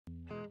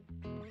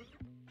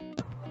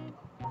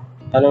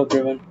Hello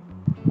everyone,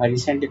 I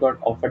recently got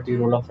offered the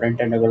role of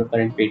Frontend Developer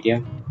in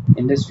Paytm.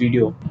 In this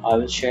video, I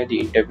will share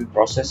the interview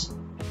process,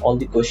 all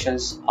the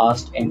questions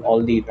asked in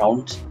all the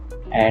rounds,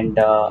 and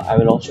I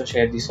will also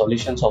share the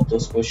solutions of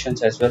those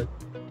questions as well.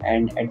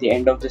 And at the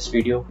end of this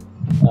video,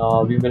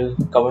 we will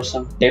cover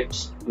some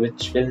tips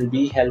which will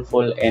be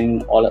helpful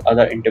in all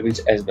other interviews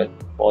as well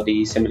for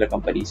the similar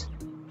companies.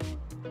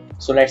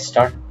 So let's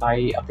start.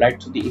 I applied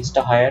to the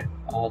Insta Hire.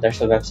 That's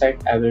the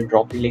website. I will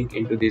drop the link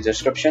into the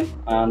description,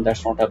 and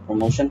that's not a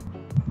promotion.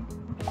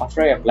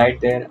 After I applied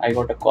there, I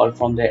got a call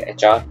from their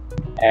HR,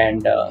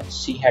 and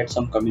she had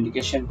some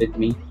communication with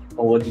me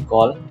over the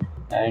call.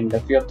 And a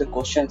few of the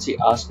questions she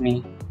asked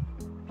me,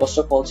 first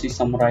of all, she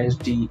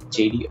summarized the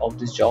JD of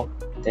this job.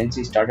 Then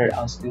she started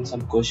asking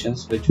some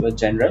questions which were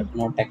general,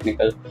 not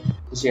technical.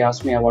 So she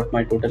asked me about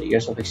my total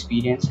years of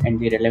experience and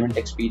the relevant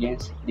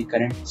experience, the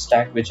current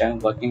stack which I am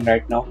working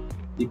right now,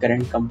 the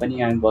current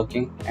company I am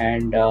working,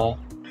 and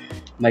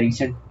my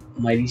recent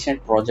my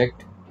recent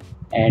project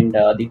and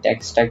the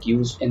tech stack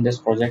used in this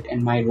project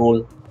and my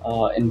role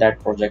in that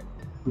project,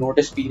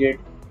 notice period,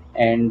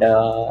 and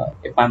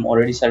if I'm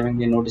already serving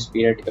the notice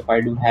period, if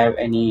I do have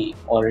any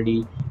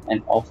already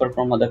an offer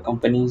from other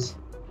companies,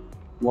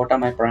 what are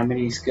my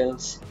primary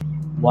skills,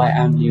 why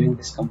I'm leaving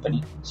this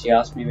company. She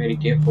asked me very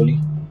carefully,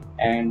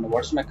 and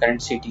what's my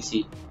current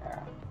CTC,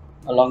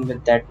 along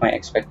with that my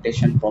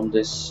expectation from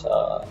this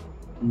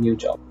new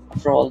job.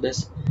 After all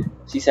this,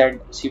 she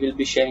said she will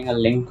be sharing a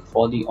link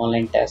for the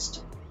online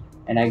test,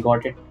 and I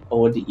got it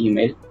over the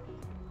email.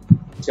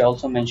 She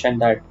also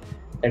mentioned that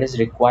that is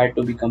required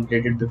to be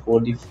completed before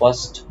the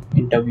first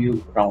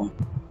interview round.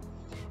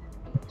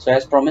 So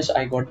as promised,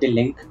 I got the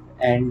link,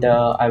 and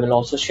I will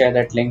also share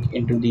that link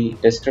into the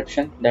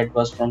description. That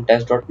was from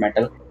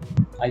test.metal.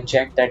 I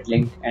checked that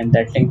link, and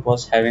that link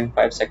was having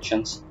 5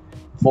 sections.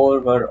 Four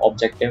were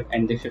objective,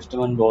 and the fifth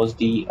one was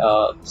the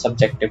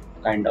subjective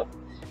kind of.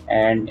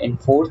 And in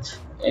fourth,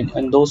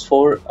 in those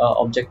four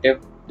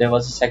objective, there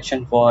was a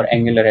section for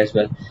Angular as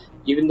well.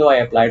 Even though I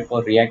applied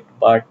for React,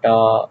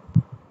 but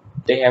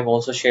they have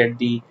also shared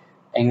the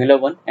Angular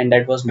one, and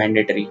that was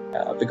mandatory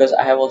because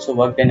I have also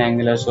worked in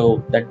Angular,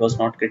 so that was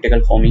not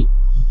critical for me.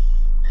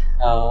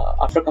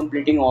 After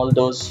completing all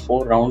those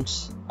four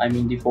rounds, I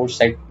mean the four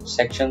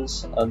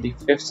sections, the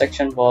fifth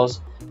section was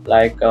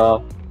like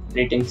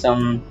creating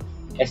some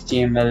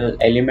HTML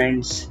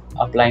elements,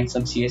 applying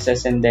some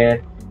CSS in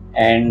there,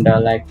 and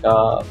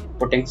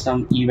putting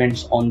some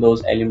events on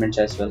those elements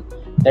as well.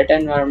 That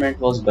environment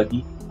was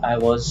buggy. I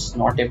was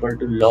not able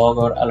to log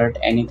or alert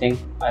anything.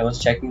 I was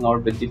checking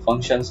out with the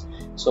functions,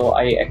 so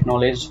I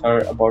acknowledged her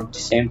about the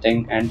same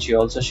thing, and she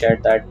also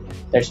shared that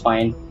that's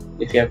fine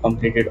if you have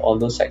completed all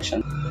those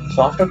sections.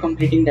 So after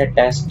completing that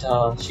test,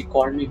 she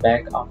called me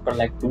back after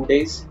like 2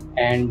 days,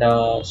 and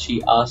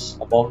she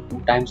asked about two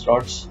time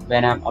slots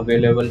when I'm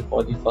available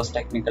for the first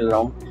technical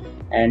round,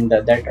 and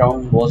that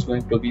round was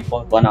going to be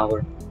for 1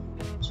 hour.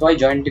 So I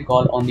joined the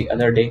call on the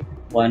other day.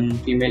 One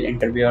female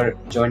interviewer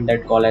joined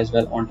that call as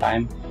well on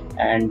time,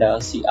 and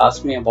she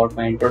asked me about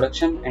my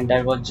introduction, and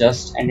that was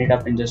just ended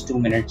up in just 2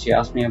 minutes. She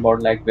asked me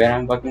about like where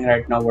I'm working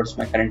right now, what's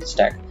my current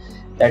stack.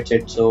 That's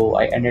it. So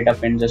I ended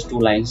up in just 2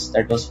 lines.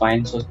 That was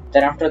fine. So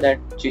then after that,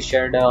 she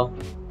shared a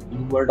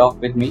Google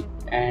Doc with me,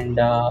 and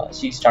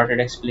she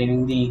started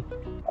explaining the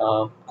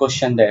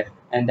question there,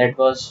 and that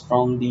was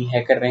from the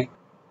hacker rank.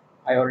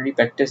 I already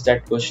practiced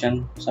that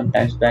question some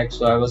times back,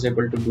 so I was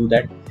able to do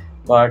that.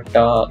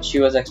 But she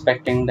was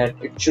expecting that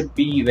it should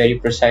be very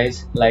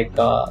precise, like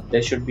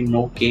there should be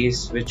no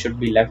case which should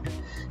be left.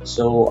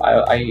 So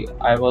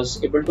I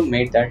was able to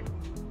make that.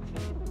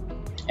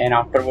 And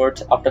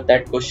afterwards, after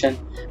that question,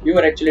 we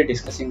were actually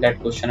discussing that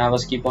question. I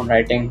was keep on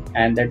writing,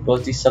 and that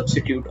was the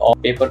substitute of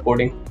paper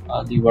coding,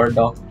 the Word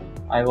doc.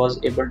 I was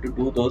able to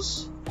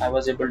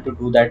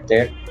do that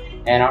there.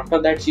 And after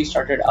that, she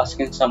started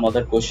asking some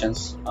other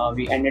questions.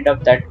 We ended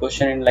up that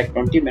question in like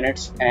 20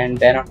 minutes, and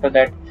then after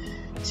that,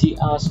 she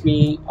asked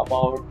me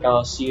about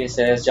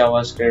CSS,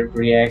 JavaScript,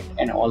 React,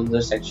 and all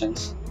the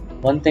sections.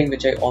 One thing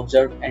which I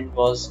observed and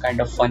was kind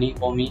of funny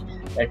for me,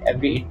 that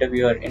every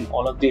interviewer in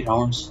all of the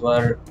rounds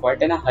were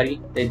quite in a hurry.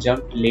 They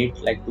jumped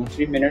late like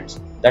 2-3 minutes.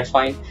 That's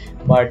fine,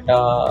 but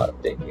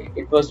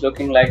it was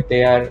looking like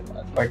they are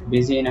quite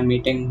busy in a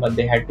meeting, but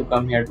they had to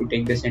come here to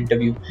take this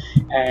interview,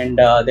 and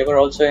they were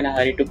also in a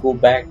hurry to go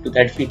back to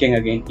that meeting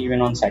again,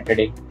 even on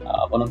Saturday.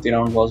 One of the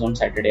round was on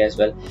Saturday as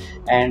well,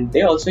 and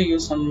they also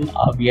use some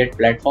weird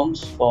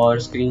platforms for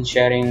screen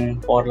sharing,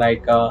 for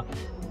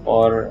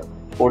for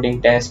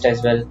coding test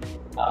as well.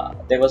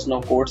 There was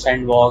no code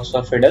sandbox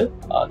or fiddle.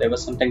 There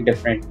was something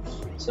different,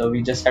 so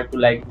we just have to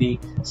like the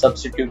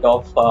substitute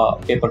of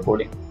paper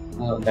coding.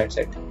 That's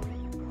it.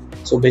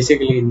 So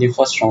basically, in the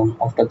first round,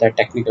 after that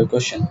technical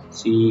question,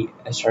 she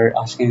started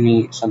asking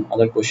me some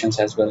other questions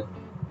as well,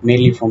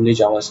 mainly from the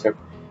JavaScript.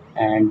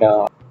 And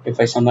if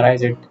I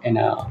summarize it in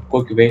a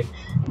quick way,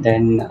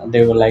 then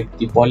they were like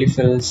the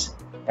polyfills,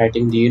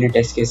 writing the unit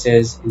test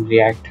cases in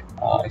React,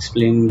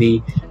 explaining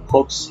the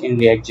hooks in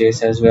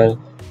React.js as well,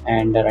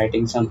 and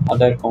writing some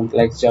other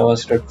complex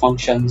JavaScript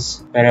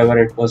functions wherever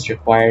it was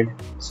required.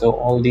 So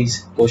all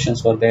these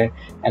questions were there.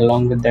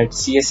 Along with that,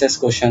 CSS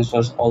questions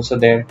was also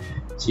there.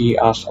 She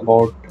asked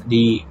about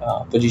the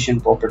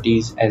position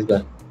properties as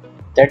well.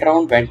 That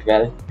round went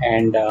well,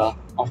 and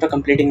after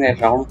completing that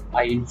round,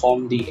 I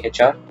informed the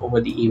HR over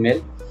the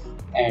email,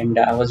 and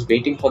I was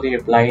waiting for the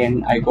reply,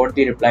 and I got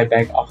the reply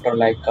back after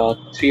like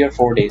 3 or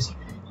 4 days.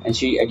 And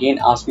she again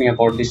asked me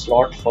about the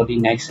slot for the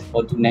next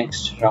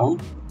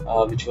round,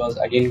 which was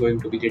again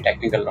going to be the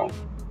technical round.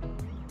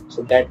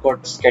 So that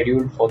got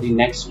scheduled for the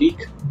next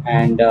week,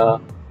 and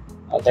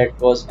that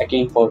was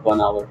again for 1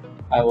 hour.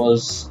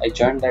 I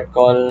joined that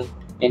call.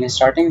 In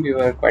starting, we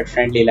were quite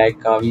friendly.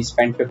 Like we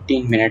spent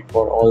 15 minutes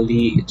for all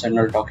the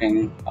general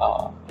talking,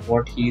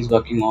 what he's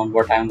working on,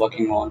 what I'm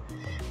working on,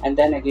 and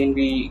then again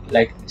we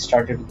like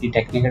started with the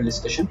technical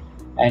discussion.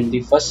 And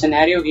the first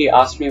scenario he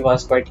asked me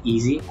was quite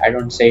easy. I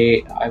won't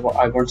say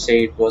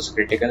it was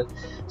critical.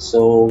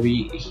 So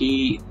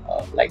he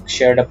like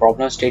shared a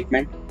problem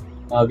statement.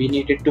 We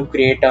needed to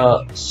create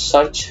a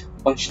search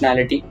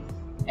functionality,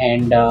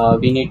 and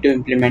we need to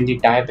implement the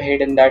type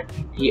ahead in that.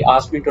 He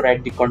asked me to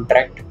write the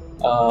contract,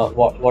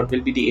 what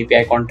will be the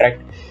API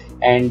contract,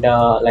 and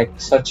like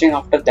searching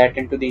after that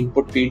into the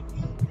input field,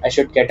 I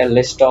should get a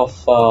list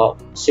of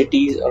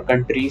cities or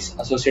countries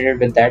associated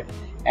with that,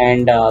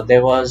 and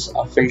there was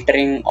a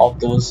filtering of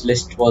those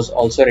lists was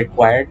also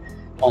required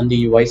on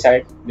the UI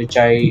side, which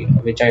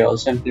I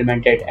also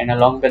implemented. And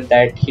along with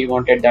that, he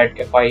wanted that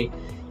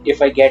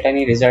if I get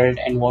any result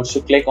and wants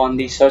to click on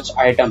the search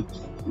item,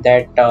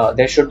 that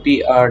there should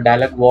be a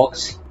dialog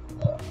box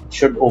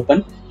should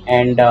open,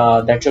 and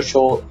that should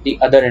show the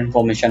other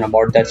information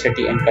about that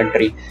city and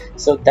country.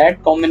 So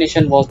that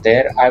combination was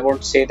there. I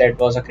would say that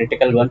was a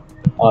critical one,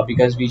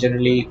 because we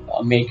generally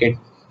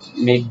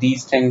make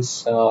these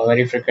things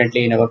very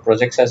frequently in our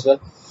projects as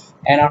well.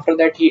 And after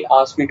that, he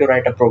asked me to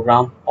write a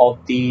program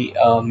of the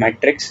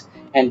matrix,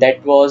 and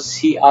that was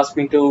he asked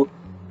me to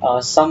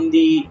sum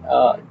the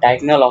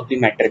diagonal of the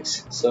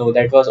matrix. So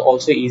that was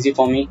also easy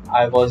for me.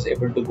 I was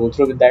able to go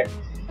through with that.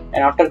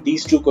 And after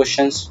these two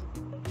questions,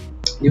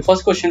 the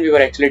first question we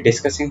were actually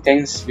discussing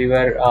things, we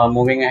were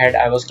moving ahead.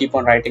 I was keep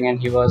on writing,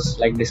 and he was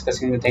like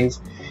discussing the things.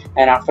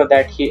 And after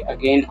that, he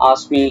again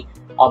asked me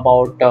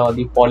about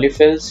the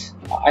polyfills.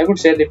 I would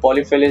say the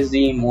polyfill is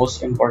the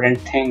most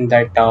important thing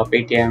that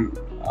Paytm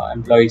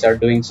employees are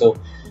doing. So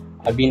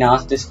I've been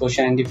asked this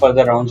question in the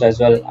further rounds as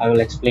well. I will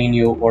explain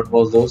you what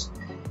was those.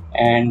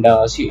 And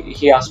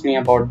he asked me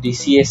about the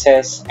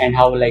CSS and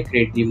how will I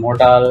create the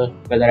modal,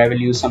 whether I will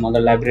use some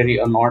other library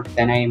or not.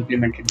 Then I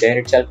implemented there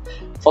itself.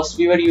 First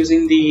we were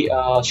using the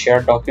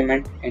shared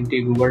document in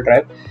the Google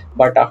Drive,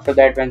 but after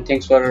that, when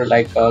things were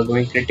like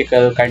going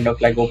critical, kind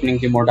of like opening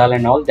the modal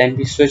and all, then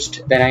we switched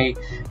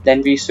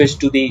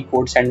to the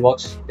code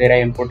sandbox. There I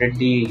imported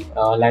the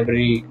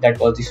library that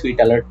was the sweet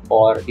alert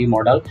for the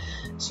modal.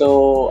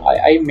 So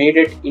I made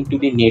it into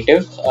the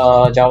native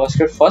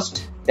JavaScript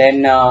first.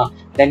 Then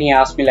he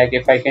asked me like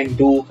if I can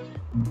do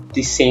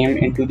the same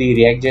into the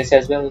React.js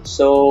as well.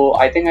 So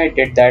I think I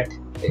did that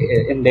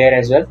in there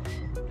as well.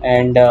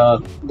 And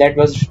that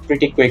was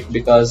pretty quick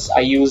because I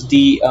used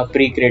the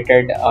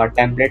pre-created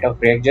template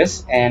of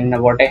React.js, and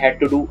what I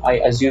had to do, I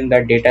assumed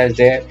that data is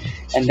there,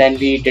 and then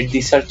we did the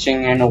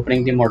searching and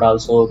opening the modal.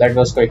 So that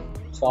was quick.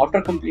 So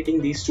after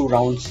completing these two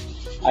rounds,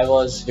 I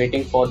was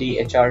waiting for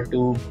the HR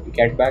to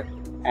get back,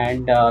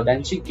 and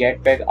then she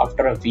get back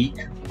after a week.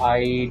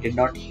 I did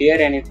not hear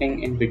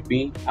anything in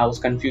between. I was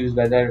confused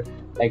whether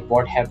like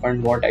what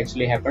happened, what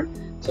actually happened.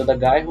 So the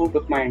guy who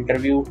took my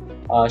interview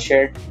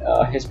shared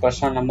his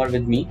personal number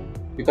with me,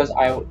 because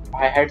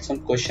I had some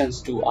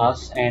questions to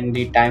ask and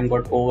the time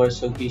got over.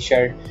 So he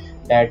shared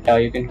that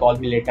you can call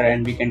me later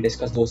and we can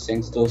discuss those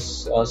things,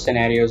 those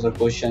scenarios or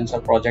questions or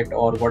project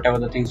or whatever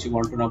the things you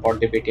want to know about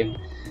the Paytm.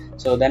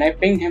 So then I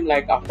pinged him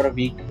like after a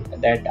week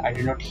that I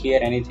did not hear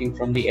anything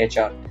from the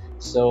HR.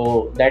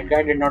 So that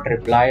guy did not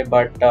reply,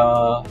 but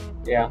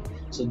yeah.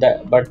 So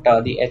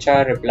the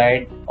HR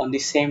replied on the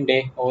same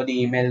day over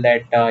the email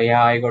that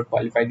yeah, I got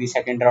qualified the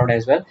second round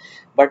as well,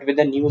 but with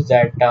the news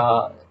that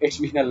it's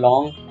been a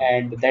long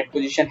and that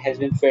position has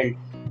been filled,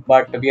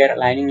 but we are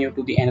aligning you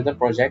to the another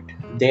project.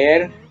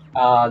 There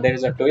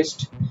is a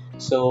twist.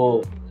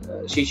 So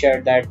she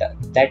shared that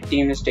that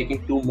team is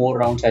taking two more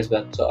rounds as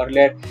well. So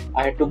earlier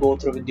I had to go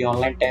through with the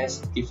online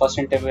test, the first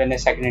interview and the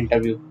second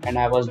interview, and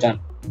I was done.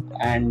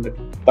 And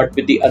but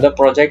with the other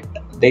project,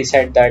 they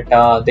said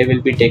that they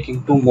will be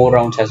taking two more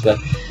rounds as well.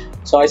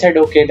 So I said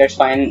okay, that's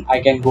fine, I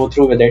can go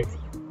through with it.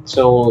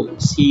 So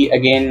she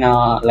again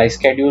like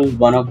scheduled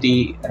one of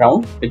the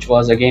round, which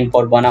was again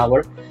for 1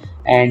 hour,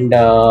 and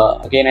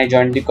again I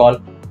joined the call.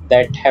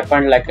 That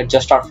happened like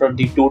just after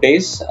the 2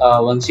 days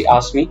once he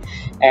asked me,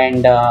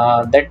 and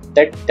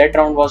that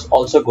round was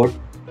also good.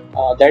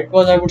 That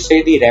was, I would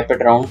say, the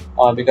rapid round,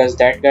 because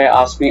that guy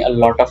asked me a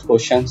lot of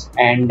questions,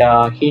 and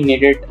he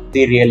needed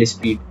the real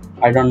speed.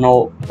 I don't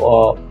know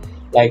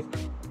like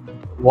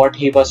what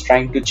he was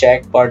trying to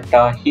check, but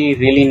he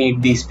really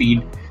need the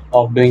speed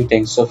of doing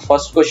things. So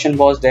first question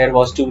was there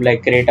was to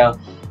like create a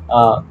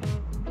uh,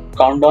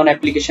 countdown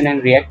application in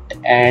React,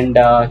 and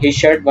he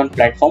shared one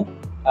platform.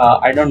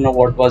 I don't know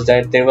what was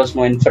that. There was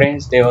no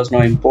inference, there was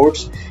no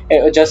imports,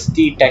 it was just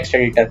the text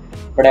editor.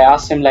 But I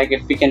asked him like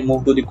if we can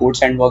move to the code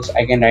sandbox,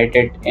 I can write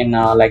it in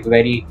like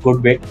very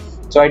good way.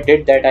 So I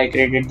did that. I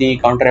created the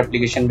counter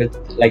application with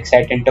like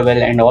set interval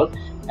and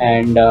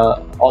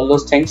all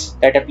those things.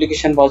 That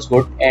application was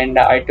good, and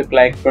I took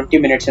like 20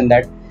 minutes in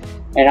that.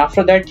 And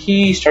after that,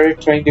 he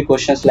started throwing the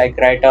questions like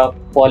write a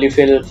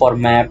polyfill for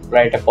map,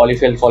 write a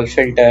polyfill for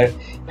filter,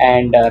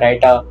 and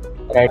write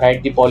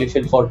the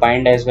polyfill for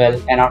bind as well.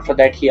 And after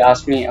that, he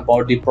asked me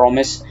about the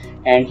promise,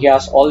 and he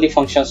asked all the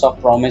functions of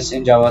promise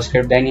in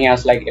JavaScript. Then he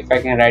asked like if I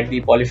can write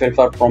the polyfill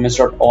for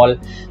promise.all.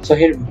 So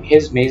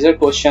his major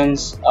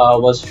questions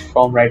was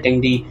from writing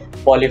the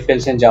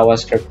polyfills in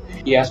JavaScript.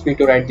 He asked me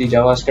to write the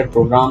JavaScript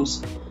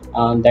programs.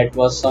 That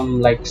was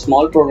some like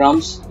small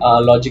programs,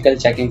 logical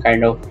checking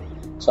kind of.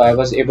 So I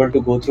was able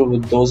to go through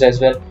with those as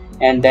well.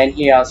 And then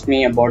he asked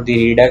me about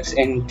the redux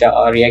in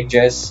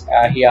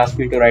React.js. He asked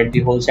me to write the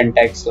whole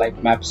syntax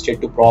like map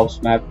state to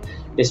props, map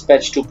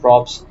dispatch to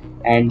props,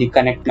 and the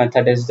connect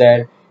method is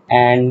there.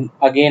 And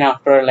again,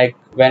 after like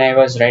when I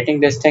was writing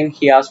this thing,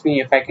 he asked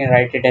me if I can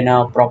write it in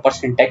a proper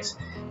syntax.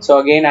 So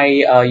again,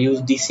 I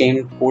used the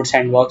same code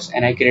sandbox,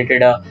 and I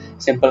created a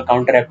simple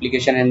counter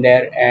application in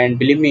there. And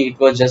believe me, it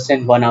was just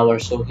in 1 hour.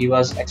 So he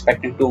was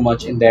expecting too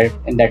much in there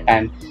in that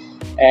time.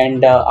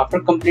 And after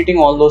completing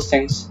all those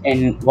things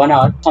in 1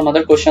 hour, some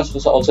other questions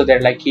was also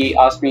there. Like he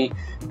asked me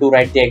to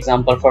write the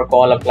example for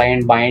call, apply,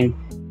 and bind.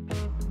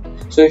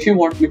 So if you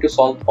want me to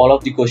solve all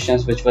of the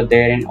questions which were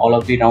there in all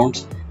of the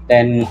rounds,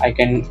 then I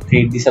can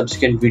create the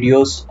subsequent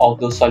videos of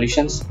those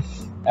solutions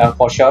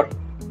for sure,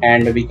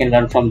 and we can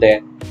learn from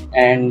there.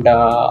 And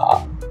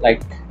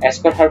like as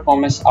per her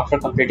promise, after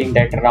completing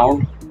that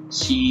round,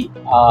 she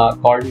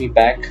called me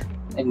back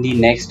in the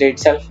next day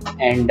itself,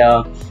 and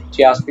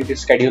she asked me to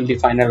schedule the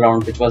final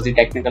round, which was the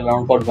technical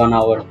round for 1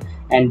 hour.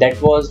 And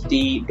that was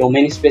the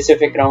domain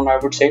specific round, I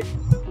would say.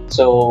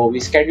 So we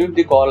scheduled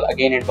the call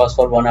again. It was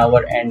for 1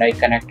 hour, and I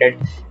connected,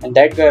 and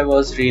that guy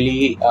was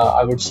really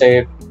I would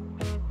say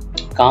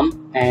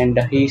calm, and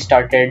he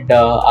started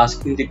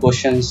asking the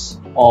questions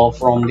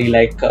from the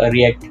like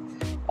React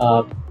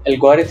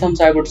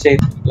algorithms, I would say,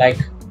 like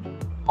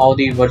how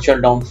the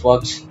virtual DOM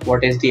works,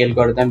 what is the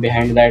algorithm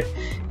behind that.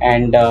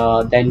 And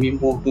then we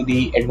moved to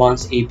the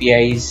advanced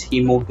APIs.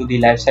 He moved to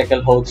the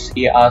lifecycle hooks.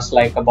 He asked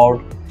like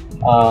about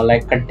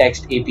like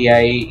context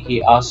API.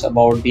 He asked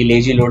about the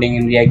lazy loading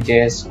in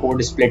React.js,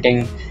 code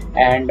splitting,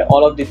 and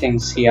all of the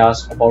things he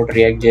asked about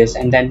React.js.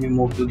 And then we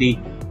moved to the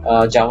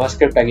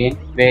JavaScript again,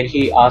 where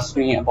he asked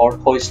me about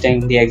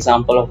hosting, the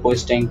example of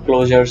hosting,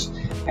 closures,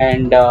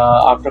 and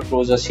after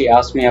closures he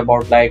asked me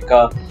about like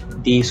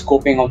the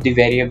scoping of the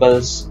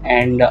variables,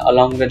 and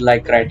along with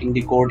like writing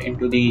the code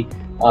into the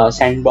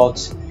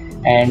sandbox.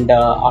 And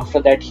after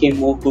that he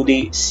moved to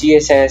the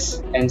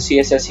CSS, and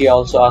CSS he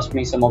also asked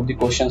me some of the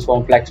questions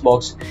from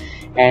Flexbox.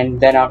 And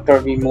then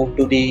after we moved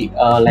to the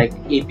like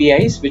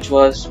APIs, which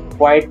was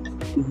quite,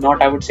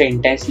 not I would say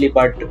intensely,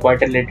 but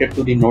quite related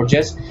to the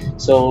Node.js.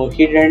 So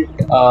he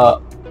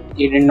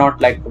did not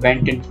like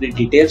went into the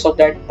details of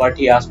that, but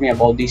he asked me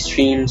about the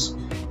streams.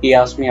 He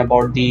asked me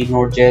about the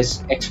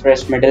Node.js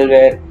Express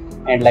middleware,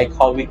 and like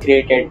how we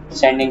created,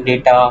 sending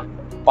data,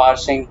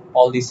 parsing,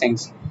 all these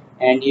things.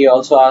 And he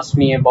also asked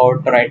me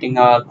about writing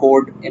a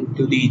code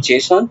into the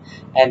JSON,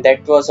 and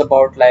that was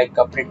about like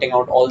printing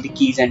out all the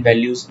keys and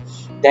values.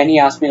 Then he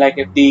asked me like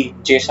if the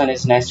JSON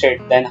is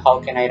nested, then how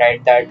can I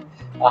write that,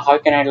 how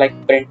can I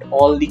like print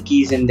all the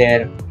keys in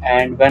there.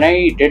 And when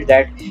I did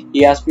that,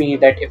 he asked me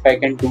that if I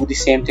can do the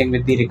same thing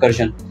with the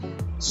recursion.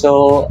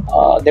 So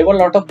there were a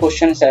lot of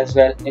questions as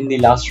well in the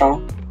last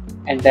round.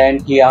 And then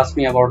he asked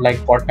me about like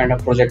what kind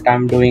of project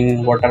I'm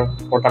doing, what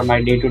are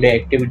my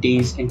day-to-day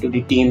activities into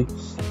the team,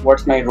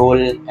 what's my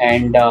role,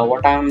 and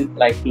what I'm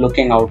like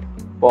looking out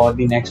for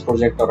the next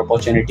project or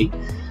opportunity.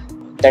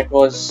 That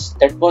was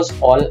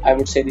all, I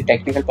would say, the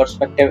technical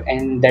perspective.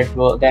 And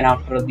then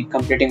after the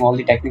completing all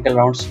the technical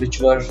rounds, which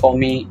were for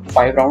me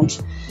 5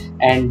 rounds,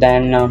 and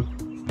then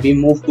we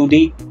moved to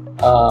the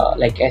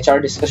like HR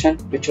discussion,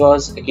 which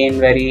was again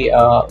very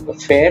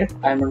fair.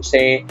 I would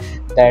say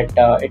that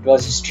it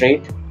was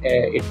straight.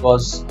 It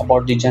was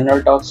about the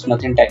general talks,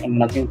 nothing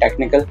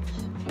technical.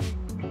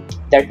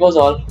 That was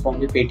all from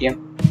the Paytm.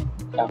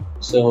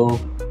 So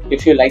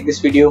if you like this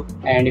video,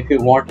 and if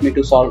you want me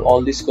to solve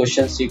all these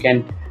questions, you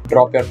can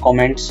drop your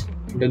comments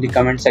into the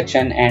comment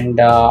section,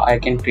 and I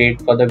can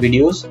create further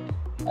videos.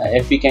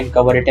 If we can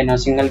cover it in a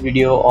single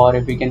video, or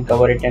if we can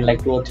cover it in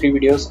like 2 or 3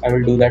 videos, I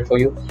will do that for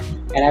you.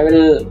 And I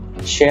will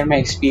share my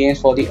experience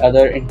for the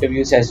other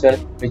interviews as well,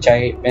 which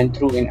I went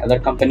through in other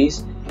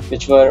companies,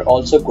 which were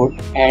also good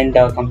and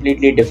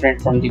completely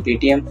different from the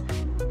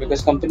Paytm,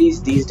 because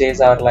companies these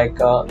days are like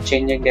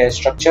changing their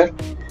structure.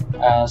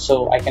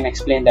 So I can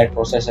explain that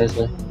process as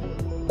well.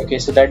 Okay,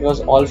 so that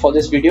was all for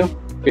this video.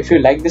 If you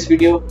like this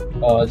video,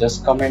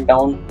 just comment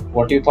down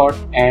what you thought,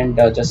 and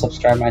just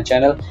subscribe my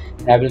channel,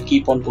 and I will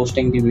keep on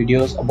posting the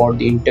videos about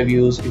the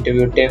interviews,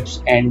 interview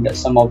tips, and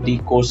some of the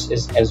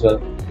courses as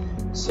well.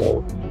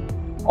 So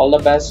all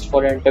the best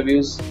for your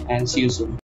interviews, and see you soon.